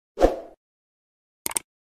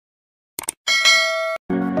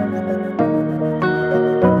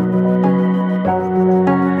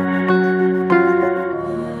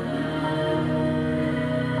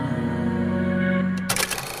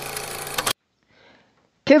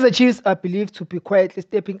Kaizer Chiefs are believed to be quietly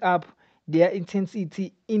stepping up their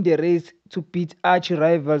intensity in the race to beat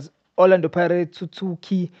arch-rivals Orlando Pirates to two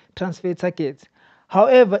key transfer targets.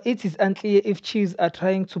 However, it is unclear if Chiefs are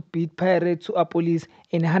trying to beat Pirates to a police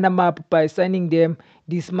and Hanamap by signing them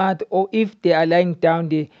this month, or if they are laying down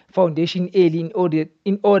the foundation early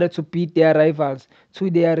in order to beat their rivals to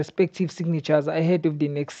their respective signatures ahead of the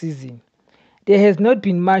next season. There has not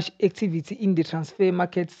been much activity in the transfer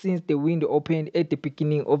market since the window opened at the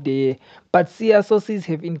beginning of the year, but SIA sources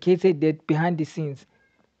have indicated that behind the scenes,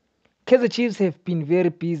 Kaizer Chiefs have been very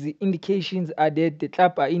busy. Indications are that the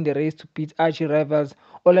club are in the race to beat arch-rivals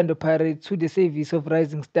Orlando Pirates to the service of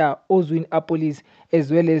rising star Ozwin Apolis,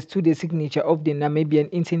 as well as to the signature of the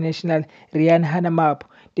Namibian international Rian Hanamap,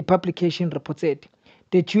 the publication reported.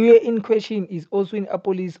 The duo in question is Ozwin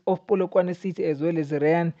Apolis of Polokwane City as well as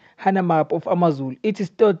Rian Hanamap of Amazulu. It is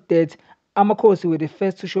thought that Amakhosi were the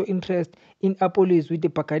first to show interest in Apolis, with the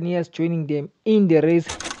Buccaneers joining them in the race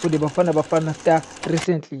for the Bafana Bafana star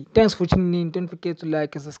recently. Thanks for tuning in. Don't forget to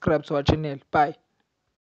like and subscribe to our channel. Bye.